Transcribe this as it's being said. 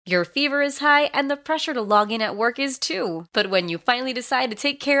Your fever is high and the pressure to log in at work is too. But when you finally decide to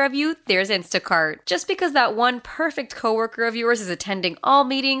take care of you, there's Instacart. Just because that one perfect coworker of yours is attending all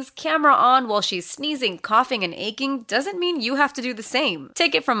meetings, camera on while she's sneezing, coughing, and aching, doesn't mean you have to do the same.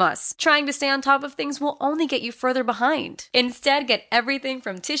 Take it from us. Trying to stay on top of things will only get you further behind. Instead, get everything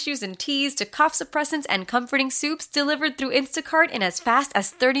from tissues and teas to cough suppressants and comforting soups delivered through Instacart in as fast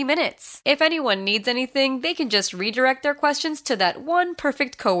as 30 minutes. If anyone needs anything, they can just redirect their questions to that one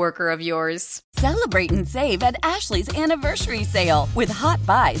perfect coworker of yours. Celebrate and save at Ashley's Anniversary Sale. With Hot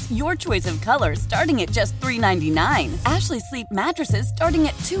Buys, your choice of colors starting at just $3.99. Ashley Sleep mattresses starting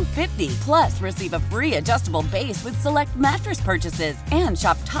at $2.50. Plus, receive a free adjustable base with select mattress purchases. And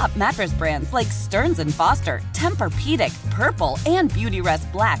shop top mattress brands like Stearns & Foster, Tempur-Pedic, Purple, and Beautyrest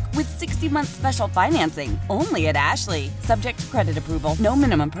Black with 60-month special financing. Only at Ashley. Subject to credit approval. No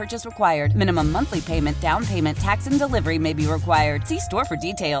minimum purchase required. Minimum monthly payment, down payment, tax, and delivery may be required. See store for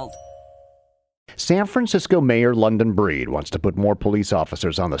details. San Francisco Mayor London Breed wants to put more police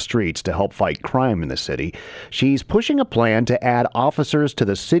officers on the streets to help fight crime in the city. She's pushing a plan to add officers to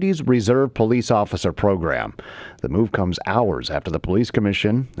the city's Reserve Police Officer program. The move comes hours after the Police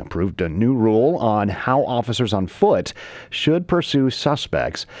Commission approved a new rule on how officers on foot should pursue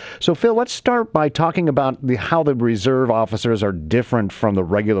suspects. So, Phil, let's start by talking about how the reserve officers are different from the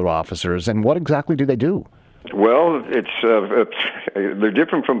regular officers, and what exactly do they do? Well, they're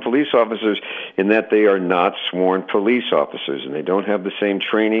different from police officers in that they are not sworn police officers, and they don't have the same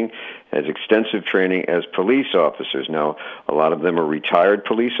training, as extensive training as police officers. Now, a lot of them are retired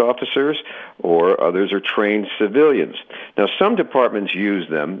police officers, or others are trained civilians. Now, some departments use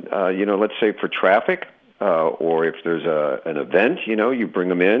them, let's say for traffic. Or if there's an event, you bring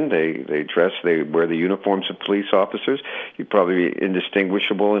them in, they wear the uniforms of police officers. You'd probably be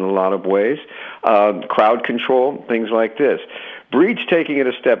indistinguishable in a lot of ways. Crowd control, things like this. Breed's taking it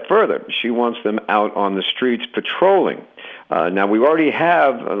a step further. She wants them out on the streets patrolling. Now, we already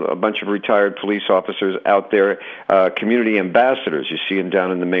have a bunch of retired police officers out there, community ambassadors. You see them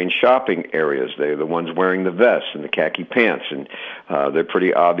down in the main shopping areas. They're the ones wearing the vests and the khaki pants, and they're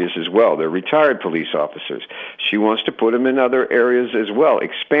pretty obvious as well. They're retired police officers. She wants to put them in other areas as well,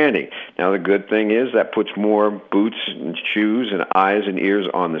 expanding. Now, the good thing is that puts more boots and shoes and eyes and ears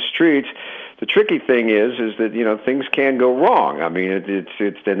on the streets. The tricky thing is that things can go wrong. I mean,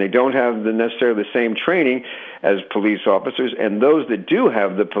 and they don't have necessarily the same training as police officers, and those that do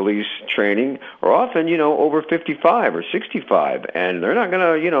have the police training are often over 55 or 65, and they're not going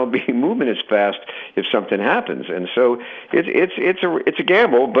to be moving as fast if something happens. And so it's a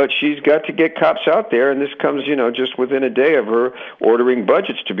gamble, but she's got to get cops out there, and this comes just within a day of her ordering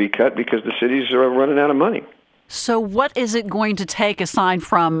budgets to be cut because the cities are running out of money. So what is it going to take aside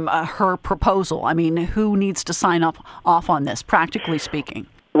from her proposal? I mean, who needs to sign off on this, practically speaking?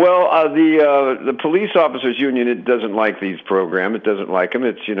 Well, the police officers union, it doesn't like these programs. It doesn't like them.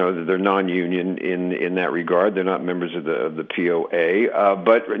 It's they're non-union in that regard. They're not members of the POA.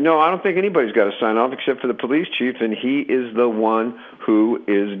 But no, I don't think anybody's got to sign off except for the police chief, and he is the one who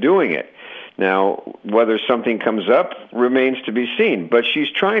is doing it. Now, whether something comes up remains to be seen, but she's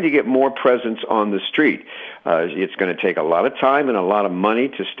trying to get more presence on the street. It's going to take a lot of time and a lot of money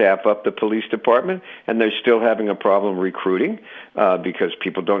to staff up the police department, and they're still having a problem recruiting because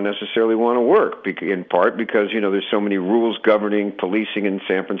people don't necessarily want to work, in part because, there's so many rules governing policing in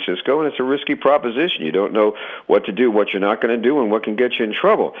San Francisco, and it's a risky proposition. You don't know what to do, what you're not going to do, and what can get you in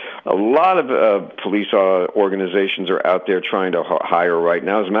trouble. A lot of police organizations are out there trying to hire right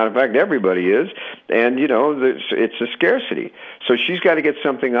now. As a matter of fact, everybody is, and, it's a scarcity. So she's got to get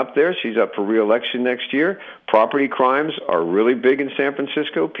something up there. She's up for re-election next year. Property crimes are really big in San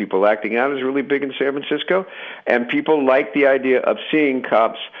Francisco. People acting out is really big in San Francisco. And people like the idea of seeing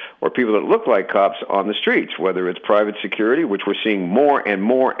cops or people that look like cops on the streets, whether it's private security, which we're seeing more and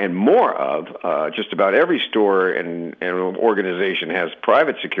more and more of. Just about every store and organization has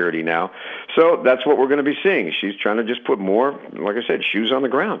private security now. So that's what we're going to be seeing. She's trying to just put more, like I said, shoes on the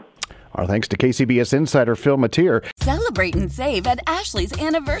ground. Our thanks to KCBS insider Phil Matier. Celebrate and save at Ashley's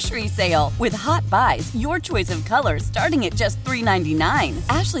Anniversary Sale. With Hot Buys, your choice of colors starting at just $3.99.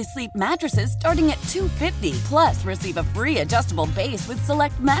 Ashley Sleep mattresses starting at $2.50. Plus, receive a free adjustable base with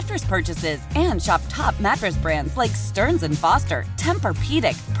select mattress purchases. And shop top mattress brands like Stearns & Foster,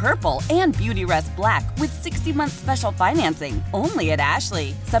 Tempur-Pedic, Purple, and Beautyrest Black with 60-month special financing. Only at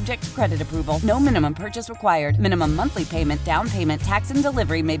Ashley. Subject to credit approval. No minimum purchase required. Minimum monthly payment, down payment, tax, and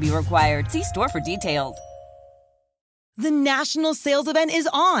delivery may be required. See store for details. The national sales event is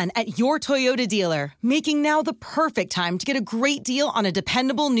on at your Toyota dealer, making now the perfect time to get a great deal on a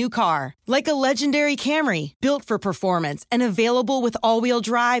dependable new car. Like a legendary Camry, built for performance and available with all-wheel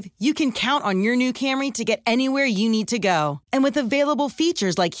drive, you can count on your new Camry to get anywhere you need to go. And with available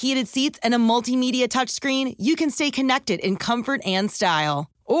features like heated seats and a multimedia touchscreen, you can stay connected in comfort and style.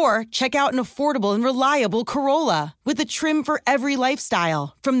 Or check out an affordable and reliable Corolla with a trim for every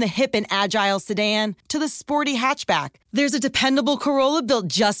lifestyle, from the hip and agile sedan to the sporty hatchback. There's a dependable Corolla built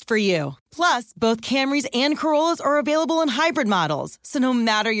just for you. Plus, both Camrys and Corollas are available in hybrid models, so no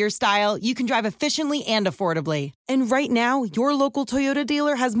matter your style, you can drive efficiently and affordably. And right now, your local Toyota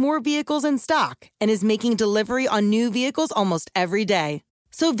dealer has more vehicles in stock and is making delivery on new vehicles almost every day.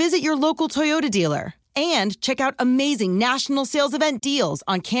 So visit your local Toyota dealer. And check out amazing national sales event deals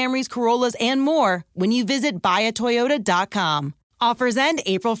on Camrys, Corollas, and more when you visit buyatoyota.com. Offers end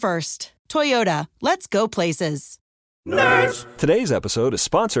April 1st. Toyota, let's go places. Nerds! Today's episode is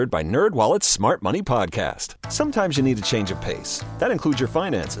sponsored by NerdWallet's Smart Money Podcast. Sometimes you need a change of pace. That includes your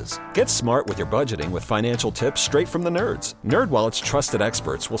finances. Get smart with your budgeting with financial tips straight from the nerds. NerdWallet's trusted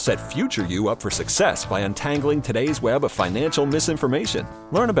experts will set future you up for success by untangling today's web of financial misinformation.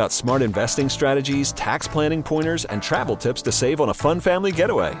 Learn about smart investing strategies, tax planning pointers, and travel tips to save on a fun family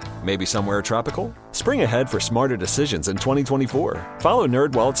getaway. Maybe somewhere tropical? Spring ahead for smarter decisions in 2024. Follow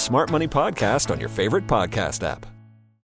NerdWallet's Smart Money Podcast on your favorite podcast app.